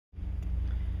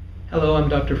Hello, I'm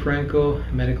Dr. Franco,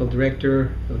 Medical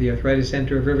Director of the Arthritis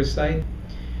Center of Riverside.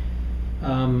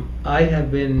 I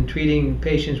have been treating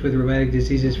patients with rheumatic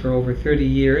diseases for over 30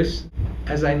 years.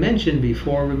 As I mentioned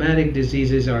before, rheumatic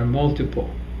diseases are multiple.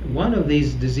 One of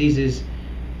these diseases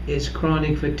is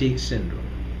chronic fatigue syndrome.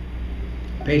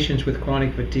 Patients with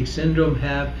chronic fatigue syndrome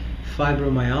have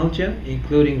fibromyalgia,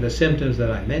 including the symptoms that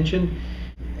I mentioned,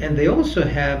 and they also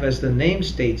have, as the name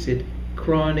states it,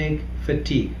 chronic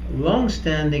fatigue,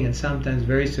 long-standing and sometimes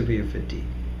very severe fatigue.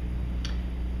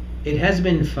 It has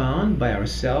been found by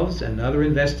ourselves and other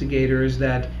investigators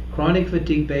that chronic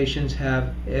fatigue patients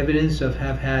have evidence of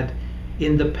have had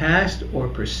in the past or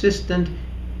persistent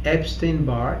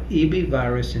Epstein-Barr EB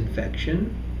virus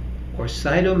infection or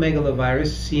cytomegalovirus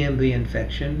CMV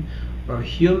infection or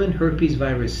human herpes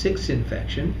virus 6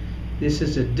 infection. This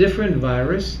is a different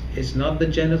virus. It's not the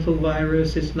genital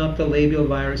virus, it's not the labial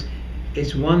virus.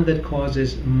 It's one that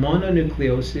causes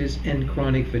mononucleosis and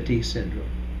chronic fatigue syndrome.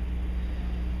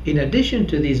 In addition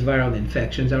to these viral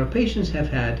infections, our patients have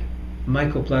had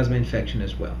mycoplasma infection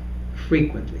as well,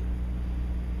 frequently.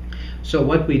 So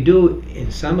what we do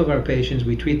in some of our patients,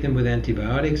 we treat them with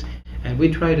antibiotics and we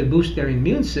try to boost their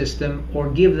immune system or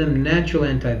give them natural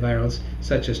antivirals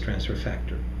such as transfer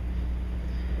factor.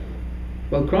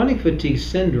 Well, chronic fatigue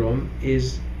syndrome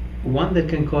is one that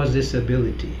can cause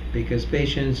disability because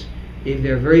patients, if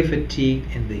they're very fatigued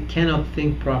and they cannot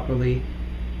think properly,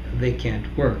 they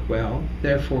can't work well,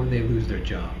 therefore they lose their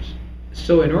jobs.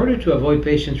 So in order to avoid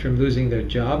patients from losing their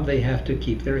job, they have to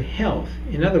keep their health.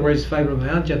 In other words,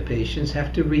 fibromyalgia patients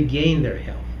have to regain their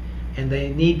health and they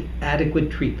need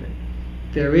adequate treatment.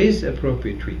 There is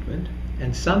appropriate treatment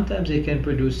and sometimes it can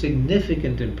produce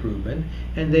significant improvement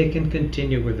and they can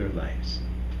continue with their lives.